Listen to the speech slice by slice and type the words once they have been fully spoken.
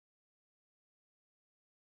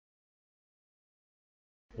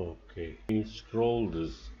Okay, we scroll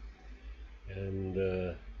this and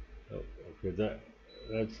oh, okay,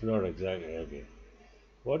 that's not exactly okay.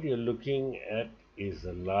 What you're looking at is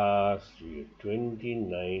the last year,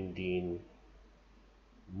 2019,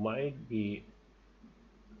 might be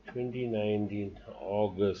 2019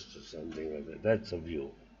 August or something like that. That's a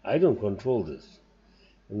view. I don't control this.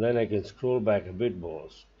 And then I can scroll back a bit more.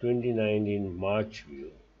 2019 March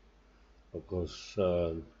view. Of course,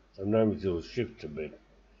 sometimes it will shift a bit.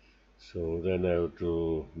 So then I have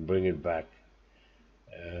to bring it back.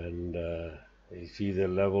 And you see the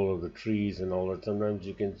level of the trees and all that. Sometimes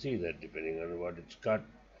you can see that depending on what it's cut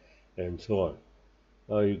and so on.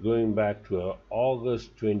 Now you're going back to a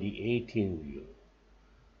August 2018 view.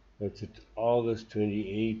 That's it, August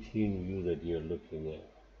 2018 view that you're looking at.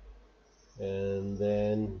 And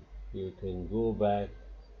then you can go back.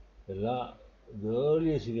 The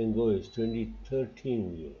earliest you can go is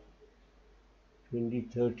 2013 view.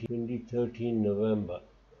 2013 November,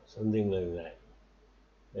 something like that.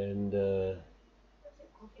 And the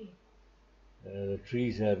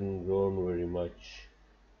trees hadn't grown very much.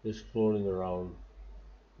 Just crawling around.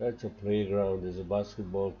 That's a playground. There's a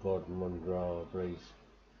basketball court in one place.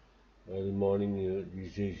 Early morning,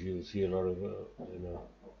 these days you'll see a lot of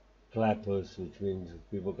clappers, which means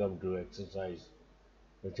people come to exercise.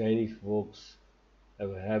 The Chinese folks have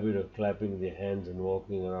a habit of clapping their hands and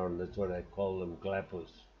walking around. That's what I call them,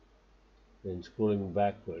 clappers. Then scrolling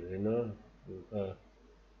backward,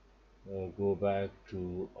 go back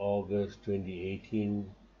to August 2018.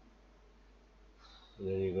 And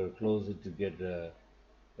then you got to close it to get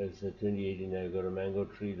that's 2018. I got a mango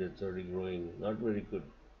tree that's already growing. Not very good.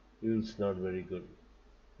 Yields not very good.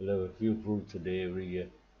 We'll have a few fruits a day every year.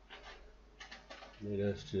 Need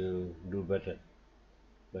us to do better.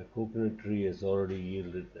 My coconut tree has already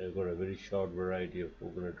yielded. I've got a very short variety of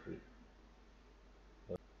coconut tree,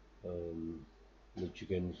 um, which you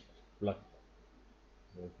can pluck.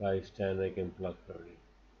 If I stand, I can pluck already.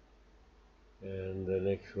 And the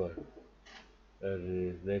next one, that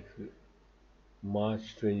is next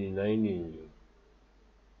March 2019 view.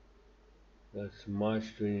 That's March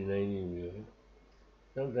 2019 view.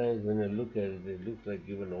 Sometimes when I look at it, it looks like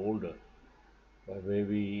even older, but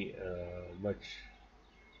maybe much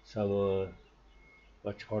summer,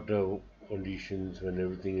 much hotter conditions when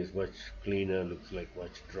everything is much cleaner, looks like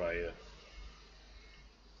much drier.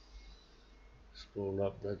 Scroll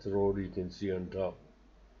up, that's the road you can see on top.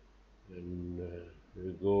 And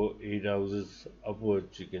you go 8 houses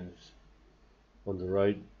upwards, you can, on the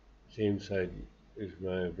right, same side is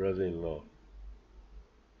my brother-in-law.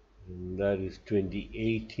 And that is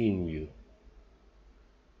 2018 view.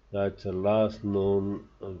 That's the last known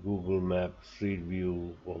Google Map street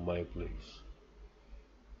view for my place.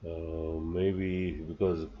 Maybe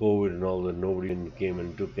because of COVID and all that, nobody came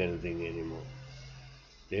and took anything anymore.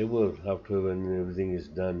 They will, after when everything is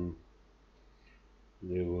done,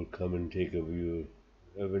 they will come and take a view.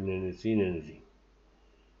 Haven't seen anything.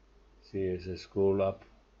 See, as I scroll up,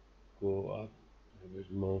 go up a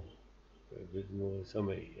bit more.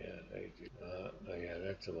 Somebody, yeah, right. Yeah,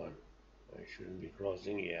 that's the one. I shouldn't be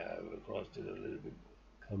crossing. Yeah, I crossed it a little bit.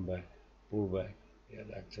 Come back, pull back. Yeah,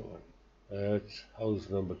 that's the one. That's house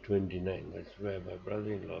number 29. That's where my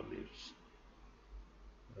brother-in-law lives.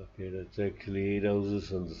 Okay, that's actually 8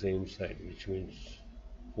 houses on the same side, which means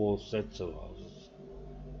 4 sets of houses.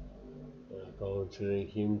 Considering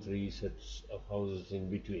him, 3 sets of houses in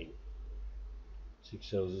between.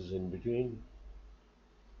 6 houses in between.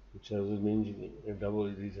 6 houses means you can double.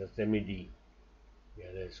 These are semi-D.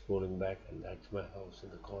 Yeah, they're scrolling back, and that's my house in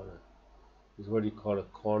the corner. This is what you call a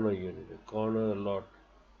corner unit. A corner lot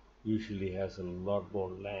usually has a lot more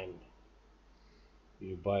land.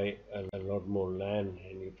 You buy a lot more land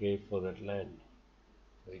and you pay for that land.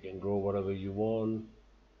 So you can grow whatever you want.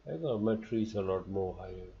 I got my trees a lot more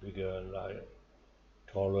higher, bigger, higher,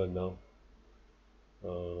 taller now.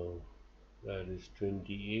 Uh, that is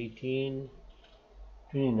 2018,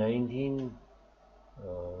 2019,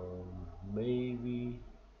 maybe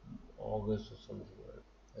August or something like that.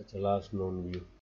 That's the last known view.